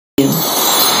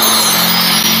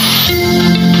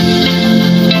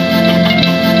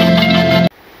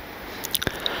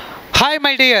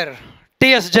my dear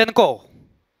TS Genco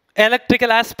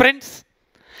electrical aspirants,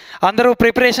 andaru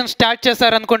preparation start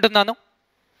chesaru anukuntunnanu.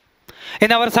 In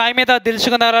our SAIMEDHA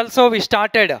Dilsukhnagar also we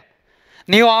started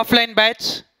new offline batch.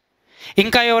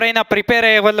 Inka evaraina prepare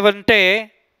ayyavallu ante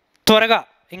త్వరగా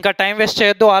ఇంకా time waste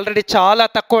చేయొద్దు. Already చాలా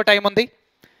తక్కువ time ఉంది.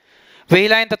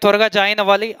 వీలైనంత త్వరగా join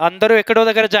అవ్వాలి. అందరూ ఎక్కడో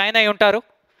దగ్గర జాయిన్ అయి ఉంటారు.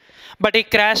 బట్ ఈ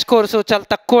క్రాష్ కోర్సు చాలా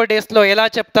తక్కువ డేస్లో ఎలా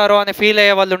చెప్తారో అని ఫీల్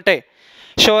అయ్యే వాళ్ళు ఉంటే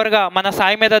షూర్గా మన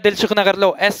సాయిమేధ దిల్సుఖ్నగర్లో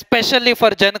especially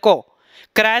for Genco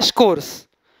crash course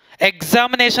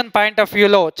examination point of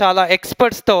వ్యూలో చాలా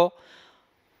ఎక్స్పర్ట్స్తో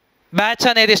బ్యాచ్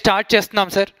అనేది స్టార్ట్ చేస్తున్నాం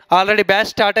సార్. ఆల్రెడీ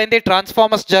బ్యాచ్ స్టార్ట్ అయింది,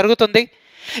 ట్రాన్స్ఫార్మర్స్ జరుగుతుంది.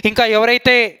 ఇంకా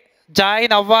ఎవరైతే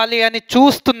జాయిన్ అవ్వాలి అని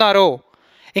చూస్తున్నారో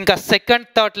ఇంకా సెకండ్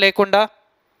థాట్ లేకుండా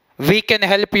we can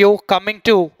help you coming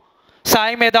to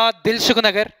సాయిమేధ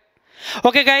Dilsukhnagar.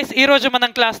 Okay guys, ఈరోజు మనం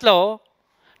క్లాస్లో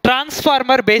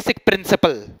ట్రాన్స్ఫార్మర్ బేసిక్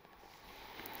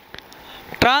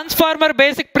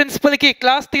ప్రిన్సిపల్కి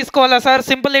క్లాస్ తీసుకోవాలా sir?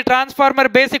 Simply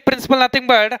transformer basic principle nothing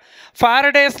but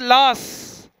Faraday's loss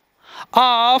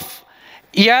of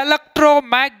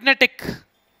electromagnetic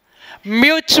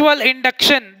mutual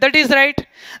induction. That is right.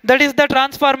 That is the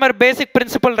transformer basic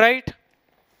principle, right?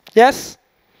 Yes.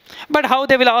 But how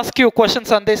they will ask you questions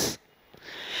on this?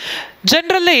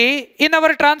 Generally in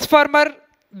our transformer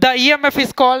the EMF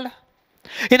is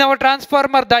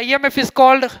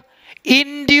called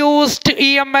induced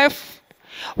EMF.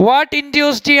 What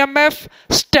induced EMF?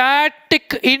 Static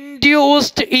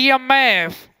induced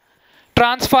EMF.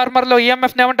 ట్రాన్స్ఫార్మర్లో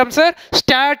ఈఎంఎఫ్ని ఏమంటాం sir?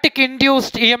 Static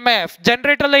induced EMF.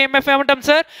 జనరేటర్లో EMF ఏమంటాం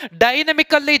sir?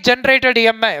 Dynamically generated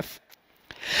EMF.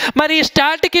 మరి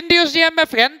static induced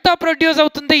EMF ఎంత produce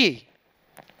అవుతుంది?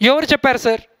 ఎవరు చెప్పారు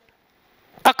sir?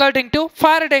 According to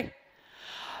Faraday.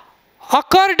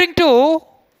 According to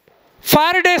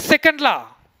Faraday's second law,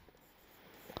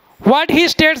 what he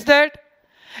states that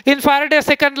in Faraday's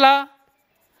second law,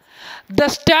 the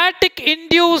static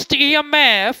induced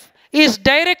EMF is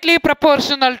directly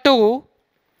proportional to,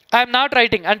 I am not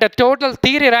writing and the total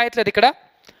theory రాయట్లేదు ఇక్కడ.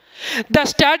 The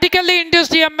statically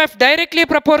induced EMF directly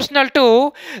proportional to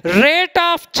rate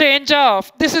of change of,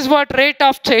 this is what rate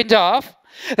of change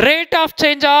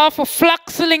of flux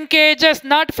linkages,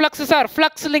 not fluxes are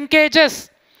flux linkages.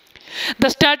 The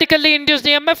statically induced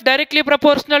EMF directly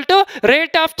proportional to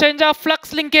rate of change of flux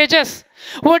linkages.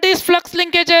 What is flux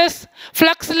linkages?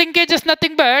 Flux linkages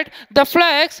nothing but the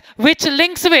flux which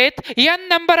links with n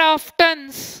number of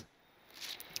turns.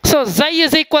 So Xi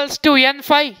is equals to n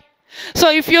phi. So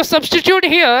if you substitute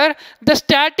here the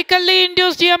statically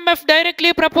induced EMF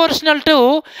directly proportional to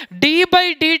d by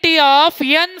dt of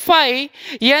n phi,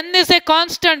 n is a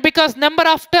constant because number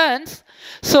of turns.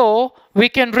 So we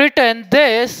can written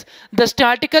this, the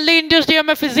statically induced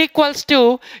EMF is equals to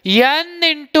n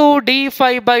into d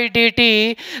phi by dt.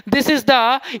 This is the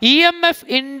EMF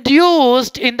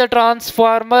induced in the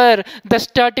transformer, the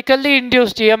statically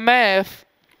induced EMF.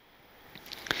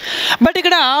 But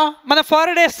ikkada mana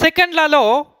Faraday second law lo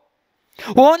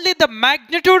only the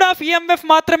magnitude of EMF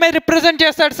మాత్రమే represent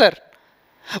చేస్తాడు sir.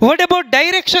 What about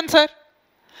direction sir?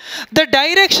 The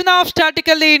direction of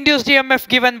statically induced EMF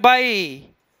given by,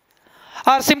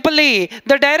 or simply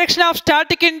the direction of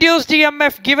static induced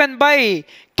EMF given by,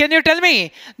 can you tell me?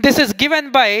 This is given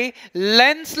by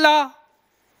Lenz law.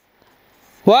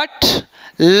 What?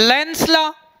 Lenz law.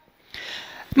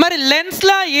 మరి lens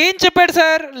లా ఏం చెప్పాడు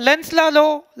sir? Lens లాలో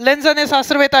lens అనే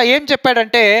శాస్త్రవేత్త ఏం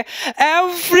చెప్పాడంటే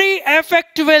every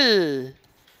effect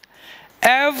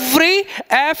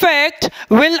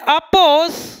will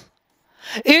oppose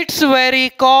its very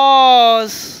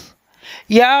cause.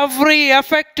 Every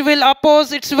effect will oppose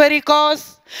its very cause.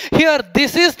 Here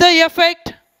this is the effect.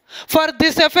 For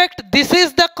this effect this is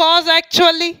the cause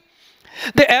actually.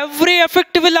 The every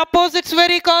effect will oppose its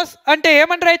very cause. అంటే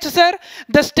ఏమని రాయొచ్చు sir?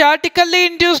 The statically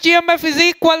induced EMF is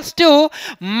equals to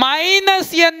minus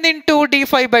n into d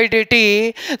phi by dt.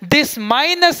 This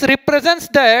minus represents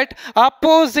that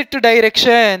opposite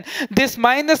direction. This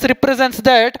minus represents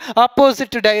that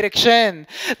opposite direction.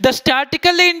 The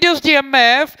statically induced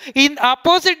EMF in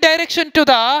opposite direction to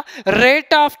the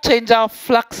rate of change of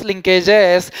flux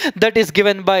linkages, that is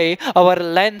given by our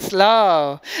Lenz law.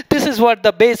 This is what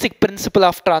the basic principle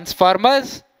of transformers.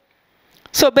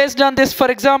 So based on this, for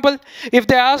example, if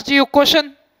they asked you question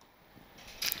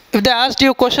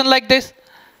like this,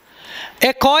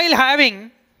 a coil having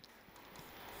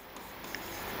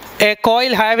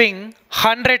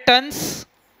 100 turns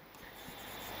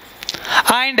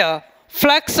and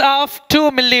flux of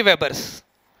 2 milliwebers,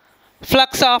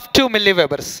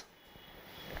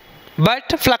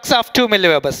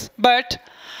 but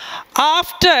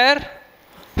after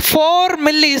 4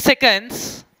 milliseconds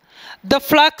the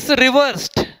flux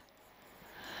reversed,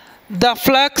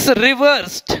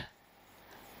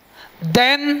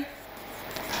 then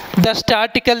the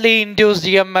statically induced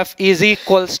EMF is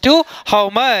equals to how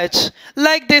much?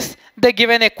 Like this, they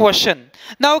given a question.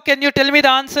 Now can you tell me the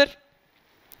answer?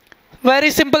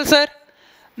 Very simple, sir.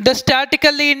 The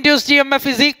statically induced EMF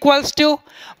is equals to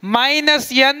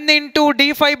minus n into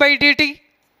d phi by dt.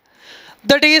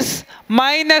 That is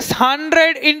minus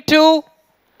 100 into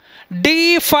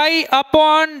d phi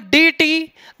upon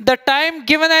dt. The time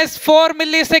given as 4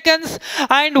 milliseconds.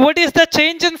 And what is the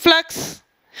change in flux?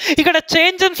 ఇక్కడ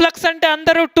change in flux అంటే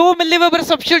అందరూ 2 milliweber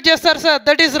substitute చేస్తారు sir.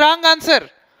 That is wrong answer.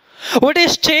 What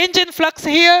is change in flux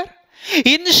here?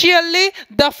 Initially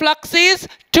the flux is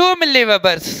 2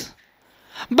 milliwebers,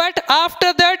 but after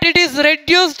that it is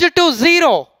reduced to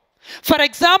 0. For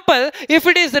example, if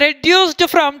it is reduced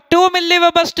from 2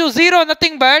 milliwebers to 0,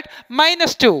 nothing but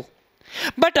minus 2.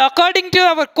 But according to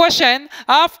our question,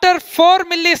 after 4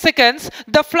 milliseconds,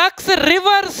 the flux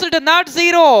reversed, not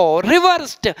 0,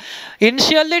 reversed.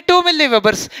 Initially 2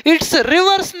 milliwebers, it's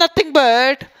reversed nothing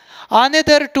but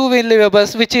another 2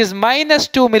 milliwebers, which is minus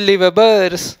 2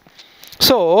 milliwebers.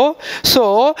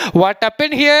 So what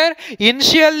happened here?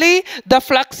 Initially the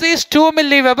flux is 2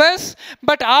 milliwebers,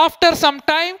 but after some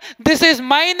time this is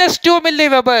minus 2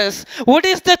 milliwebers. What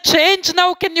is the change now?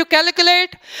 Can you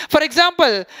calculate? For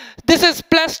example, this is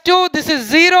plus 2, this is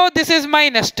 0, this is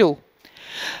minus 2.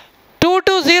 2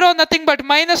 to 0 nothing but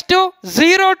minus 2,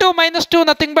 0 to minus 2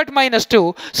 nothing but minus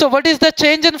 2. So what is the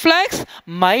change in flux?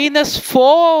 Minus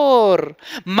 4.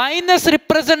 Minus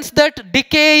represents that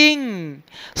decaying.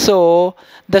 So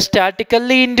the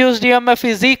statically induced EMF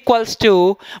is equals to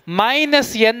minus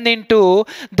n into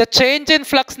the change in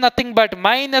flux nothing but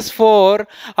minus 4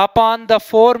 upon the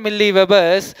 4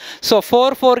 milliwebers. So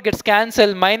 4 gets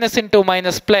cancelled, minus into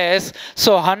minus plus.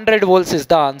 So 100 volts is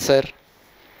the answer.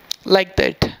 Like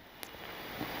that.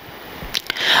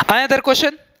 Another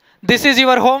question. This is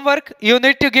your homework. You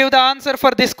need to give the answer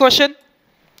for this question.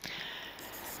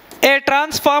 A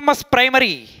transformer's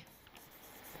primary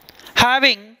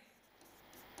having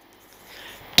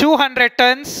 200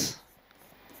 tons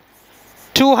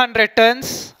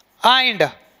and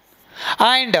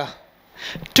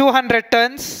 200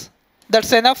 tons.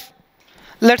 That's enough.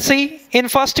 Let's see in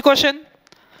first question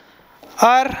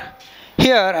are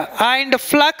here, and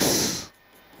flux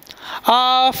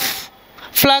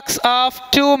of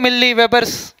 2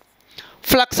 milliwebers.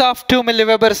 Flux of 2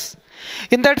 milliwebers.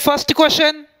 In that first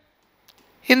question,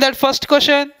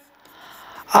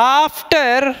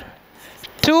 after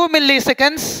 2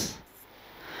 milliseconds,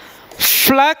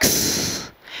 flux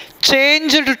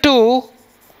changed to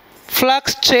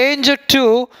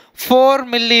 4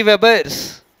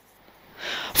 milliwebers.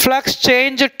 Flux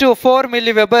changed to 4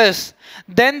 milliwebers.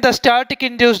 Then the static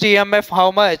induced EMF how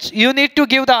much? You need to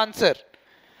give the answer.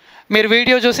 మీరు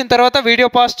video చూసిన తర్వాత video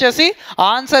pass చేసి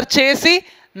answer చేసి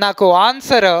నాకు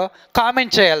answer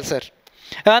comment చేయాలి sir.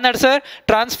 అన్నాడు sir,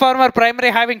 transformer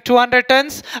primary having 200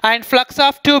 tons and flux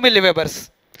of 2 milliwebers.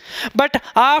 But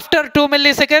after 2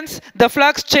 milliseconds, the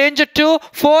flux changed to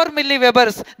 4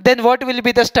 milliwebers. Then what will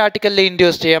be the statically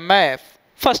induced EMF?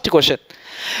 First question.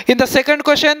 In the second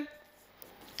question,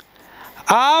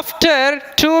 after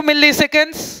 2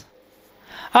 milliseconds,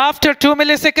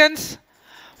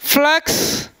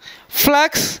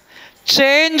 flux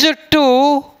changed to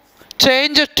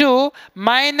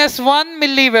minus 1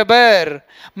 milliweber.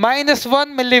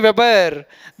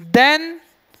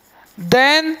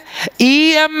 Then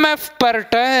EMF per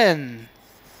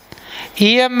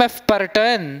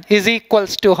ton is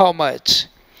equals to how much?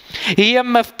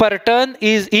 EMF per ton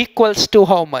is equals to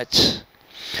how much?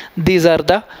 These are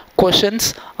the questions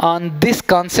on this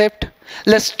concept.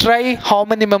 Let's try how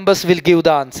many members will give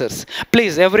the answers.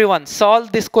 Please everyone solve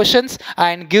these questions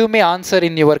and give me answer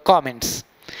in your comments.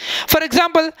 For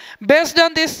example, based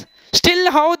on this, still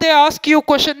how they ask you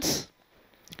questions.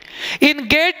 In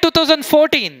GATE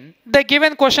 2014, they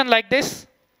given question like this.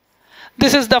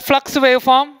 This is the flux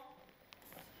waveform.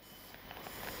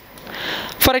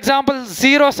 For example,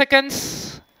 0 seconds,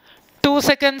 2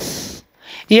 seconds,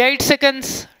 8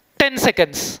 seconds, 10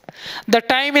 seconds. The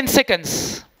time in seconds.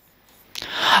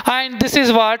 And this is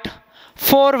what?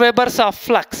 4 webers of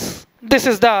flux. This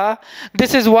is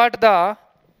what the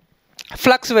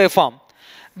flux waveform.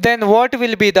 Then what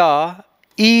will be the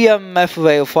EMF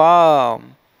waveform?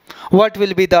 What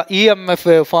will be the EMF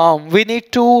waveform? We need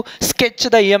to sketch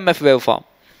the EMF waveform.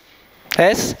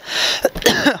 Yes?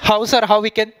 How sir? How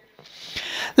we can?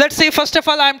 Let's see. First of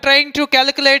all, I am trying to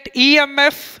calculate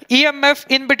EMF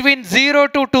in between 0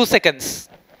 to 2 seconds.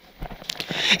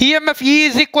 EMF E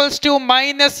is equals to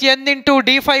minus N into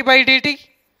d phi by dt.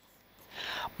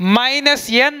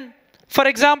 Minus N, for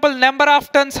example, number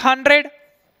of turns 100.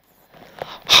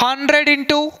 100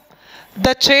 into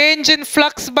the change in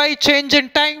flux by change in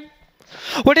time.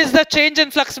 What is the change in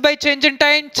flux by change in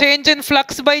time? Change in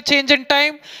flux by change in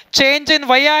time. Change in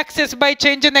y-axis by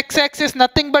change in x-axis.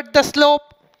 Nothing but the slope.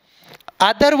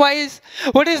 Otherwise,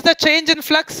 what is the change in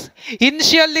flux?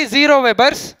 Initially 0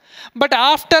 Webers, but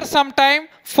after some time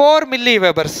 4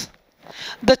 milliwebers.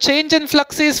 The change in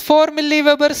flux is 4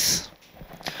 milliwebers.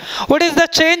 What is the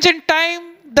change in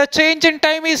time? The change in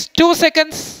time is 2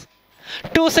 seconds.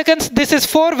 2 seconds, this is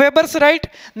 4 Webers, right?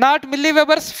 Not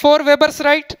milliwebers, 4 Webers,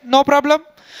 right? No problem.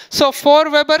 So 4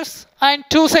 Webers and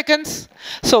 2 seconds.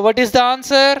 So what is the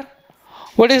answer?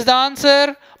 What is the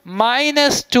answer?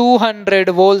 Minus 200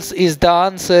 volts is the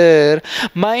answer.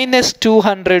 Minus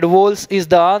 200 volts is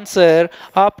the answer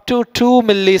up to 2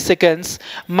 milliseconds.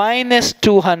 Minus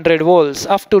 200 volts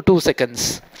up to 2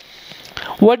 seconds.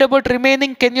 What about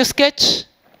remaining? Can you sketch?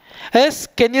 Yes,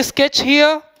 can you sketch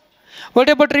here? What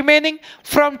about remaining?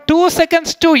 From 2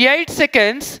 seconds to 8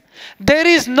 seconds, there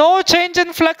is no change in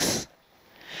flux.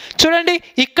 చూడండి,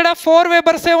 ఇక్కడ 4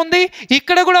 Webers ఉంది,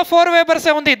 ఇక్కడ కూడా 4 Webers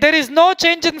ఉంది. There is no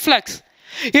change in flux.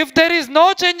 If there is no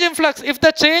change in flux, if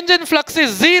the change in flux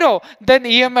is 0, then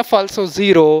EMF also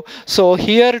 0. So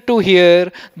here to here,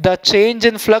 the change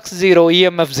in flux 0,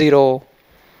 EMF 0.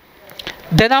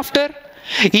 Then after,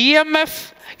 EMF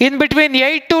in between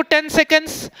 8 to 10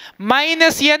 seconds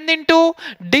minus N into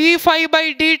d phi by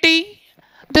dt.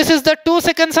 This is the 2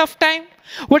 seconds of time.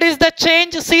 What is the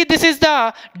change? See, this is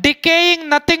the decaying,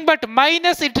 nothing but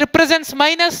minus. It represents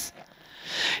minus.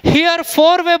 Here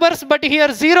 4 Webers, but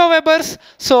here 0 Webers.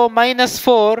 So minus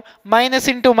 4, minus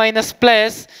into minus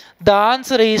plus. The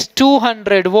answer is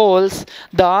 200 volts.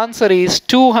 The answer is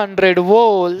 200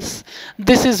 volts.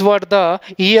 This is what the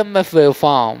EMF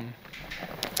waveform.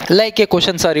 Like a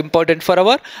questions are important for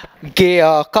our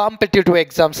competitive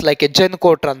exams like a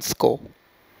Genco, Transco.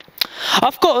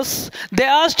 Of course, they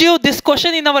asked you this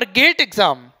question in our GATE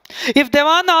exam. If they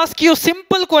want to ask you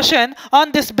simple question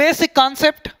on this basic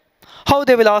concept, how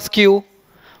they will ask you?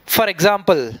 For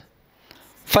example,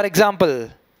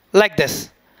 like this.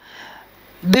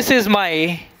 This is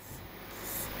my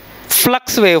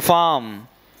flux waveform.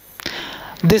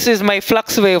 This is my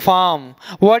flux waveform.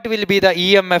 What will be the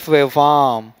EMF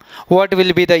waveform? What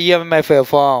will be the EMF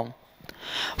waveform?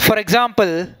 For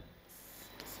example,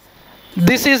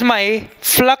 this is my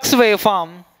flux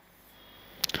waveform.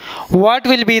 What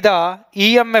will be the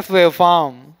EMF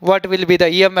waveform? What will be the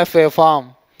EMF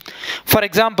waveform? For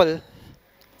example,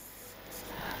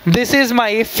 this is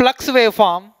my flux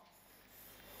waveform.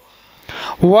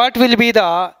 What will be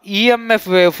the EMF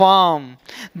waveform?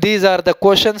 These are the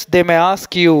questions they may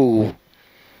ask you.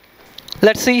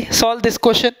 Let's see, solve this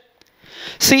question.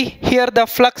 See, here the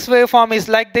flux waveform is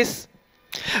like this.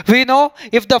 We know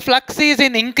if the flux is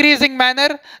in increasing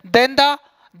manner, then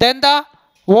the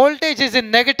voltage is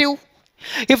in negative.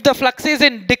 If the flux is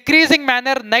in decreasing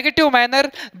manner, negative manner,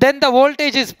 then the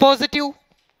voltage is positive.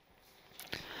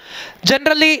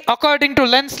 Generally, according to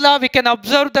Lenz's law, we can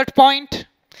observe that point.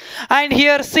 And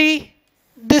here, see,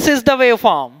 this is the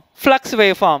waveform, flux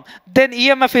waveform. Then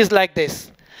EMF is like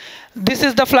this. This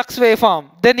is the flux waveform.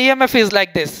 Then EMF is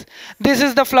like this. This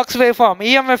is the flux waveform.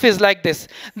 EMF is like this.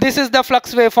 This is the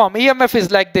flux waveform. EMF is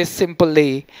like this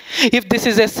simply. If this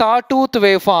is a sawtooth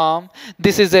waveform,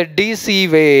 this is a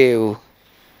DC wave.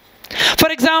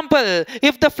 For example,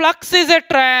 if the flux is a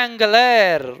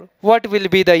triangular, what will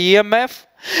be the EMF?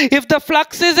 If the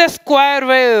flux is a square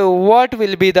wave, what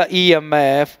will be the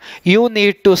EMF? You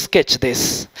need to sketch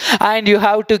this. And you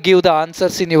have to give the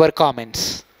answers in your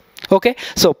comments. Okay,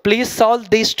 so please solve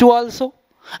these two also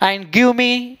and give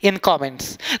me in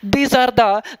comments. These are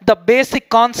the basic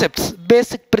concepts,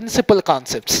 basic principle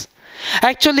concepts.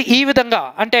 Actually, ee vidhanga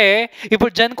ante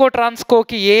ippudu Genco Transco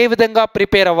ki ఏ విధంగా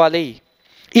prepare అవ్వాలి,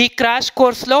 ఈ crash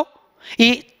course లో ఈ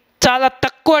చాలా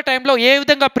తక్కువ టైంలో ఏ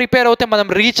విధంగా prepare అవుతే మనం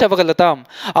రీచ్ అవ్వగలుగుతాం,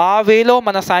 ఆ వేలో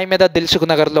మన సాయిమేధ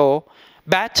దిల్సుఖ్నగర్లో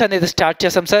బ్యాచ్ అనేది స్టార్ట్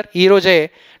చేసాం సార్. ఈరోజే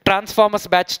ట్రాన్స్ఫార్మర్స్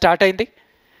బ్యాచ్ స్టార్ట్ అయింది.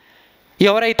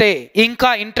 ఎవరైతే ఇంకా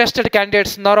ఇంట్రెస్టెడ్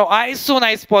క్యాండిడేట్స్ ఉన్నారో యాజ్ సూన్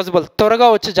యాజ్ పాసిబుల్ త్వరగా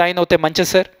వచ్చి జాయిన్ అవుతే మంచిది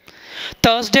సార్.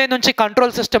 థర్స్డే నుంచి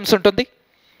కంట్రోల్ సిస్టమ్స్ ఉంటుంది,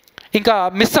 ఇంకా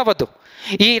మిస్ అవ్వద్దు.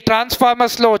 ఈ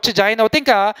ట్రాన్స్ఫార్మర్స్లో వచ్చి జాయిన్ అవుతే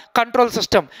ఇంకా కంట్రోల్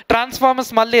సిస్టమ్ ట్రాన్స్ఫార్మర్స్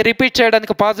మళ్ళీ రిపీట్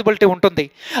చేయడానికి పాసిబిలిటీ ఉంటుంది.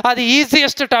 అది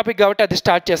ఈజియెస్ట్ టాపిక్ కాబట్టి అది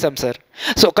స్టార్ట్ చేసాం సార్.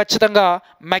 సో ఖచ్చితంగా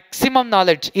మ్యాక్సిమం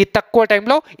నాలెడ్జ్, ఈ తక్కువ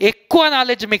టైంలో ఎక్కువ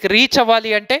నాలెడ్జ్ మీకు రీచ్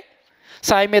అవ్వాలి అంటే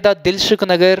సాయిమేధ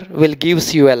Dilsukhnagar will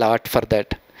gives you a lot for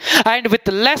that. And with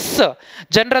less,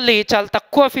 generally చాలా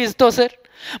తక్కువ ఫీజుతో సార్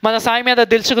మన సాయిమేధ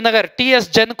Dilsukhnagar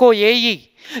TS Genco AE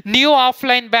new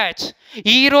offline batch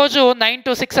ఈరోజు 9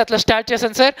 to 6 అట్లా స్టార్ట్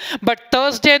చేశాను సార్. బట్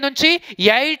థర్స్డే నుంచి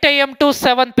 8 AM to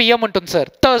 7 PM ఉంటుంది సార్.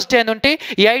 థర్స్డే నుండి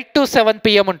 8 to 7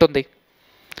 PM ఉంటుంది,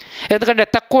 ఎందుకంటే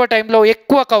తక్కువ టైంలో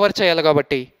ఎక్కువ కవర్ చేయాలి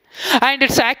కాబట్టి. And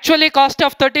it's actually cost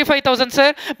of 35,000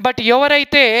 sir. But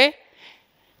ఎవరైతే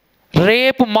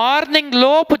రేపు మార్నింగ్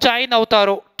లోపు జాయిన్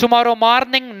అవుతారో, టుమారో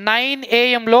మార్నింగ్ 9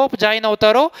 AM లోపు జాయిన్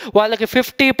అవుతారో వాళ్ళకి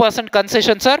 50%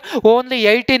 కన్సెషన్ సార్. ఓన్లీ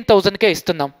 18,000కే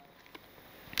ఇస్తున్నాం.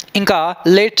 ఇంకా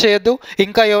లేట్ చేయొద్దు.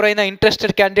 ఇంకా ఎవరైనా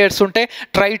ఇంట్రెస్టెడ్ క్యాండిడేట్స్ ఉంటే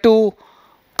try to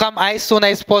come as soon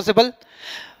as possible.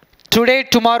 Today,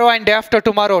 tomorrow and after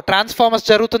tomorrow transformers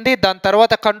జరుగుతుంది. దాని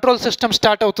తర్వాత కంట్రోల్ సిస్టమ్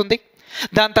స్టార్ట్ అవుతుంది.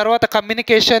 దాని తర్వాత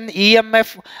కమ్యూనికేషన్,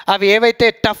 ఈఎంఎఫ్, అవి ఏవైతే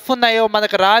టఫ్ ఉన్నాయో,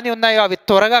 మనకు రాని ఉన్నాయో అవి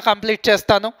త్వరగా కంప్లీట్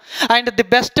చేస్తాను. And the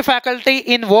best faculty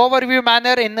in over view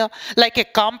manner, in like A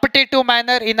competitive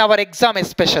manner in our exam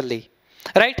especially,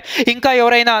 right. ఇంకా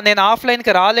ఎవరైనా నేను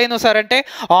ఆఫ్లైన్కి రాలేను సార్ అంటే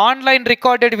ఆన్లైన్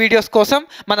రికార్డెడ్ వీడియోస్ కోసం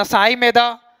మన సాయిమేధ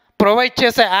ప్రొవైడ్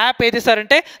చేసే యాప్ ఏది సార్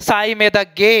అంటే సాయిమేధ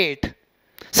gate.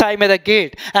 సాయిమేధ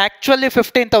gate actually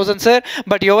 15,000 sir.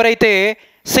 But ఎవరైతే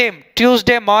సేమ్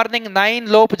ట్యూస్డే మార్నింగ్ 9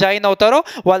 లోపు జాయిన్ అవుతారో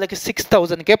వాళ్ళకి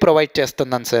 6,000కే ప్రొవైడ్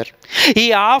చేస్తున్నాను సార్. ఈ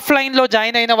ఆఫ్లైన్లో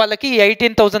జాయిన్ అయిన వాళ్ళకి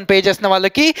 18,000 పే చేసిన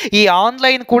వాళ్ళకి ఈ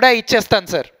ఆన్లైన్ కూడా ఇచ్చేస్తాను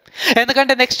సార్.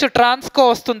 ఎందుకంటే నెక్స్ట్ ట్రాన్స్కో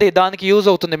వస్తుంది, దానికి యూజ్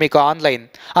అవుతుంది మీకు ఆన్లైన్,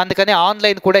 అందుకని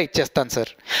ఆన్లైన్ కూడా ఇచ్చేస్తాను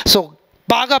సార్. సో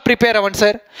బాగా ప్రిపేర్ అవ్వండి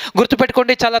సార్.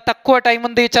 గుర్తుపెట్టుకోండి, చాలా తక్కువ టైం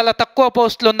ఉంది, చాలా తక్కువ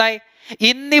పోస్టులు ఉన్నాయి.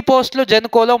 ఇన్ని పోస్టులు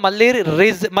జెన్కోలో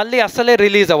మళ్ళీ అస్సలే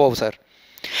రిలీజ్ అవ్వవు సార్.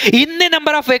 ఇన్ని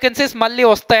నెంబర్ ఆఫ్ వేకెన్సీస్ మళ్ళీ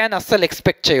వస్తాయని అస్సలు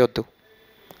ఎక్స్పెక్ట్ చేయొద్దు,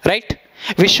 right.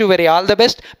 Wish you very all the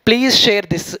best. Please share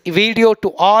this video to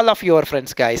all of your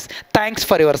friends guys. Thanks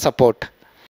for your support.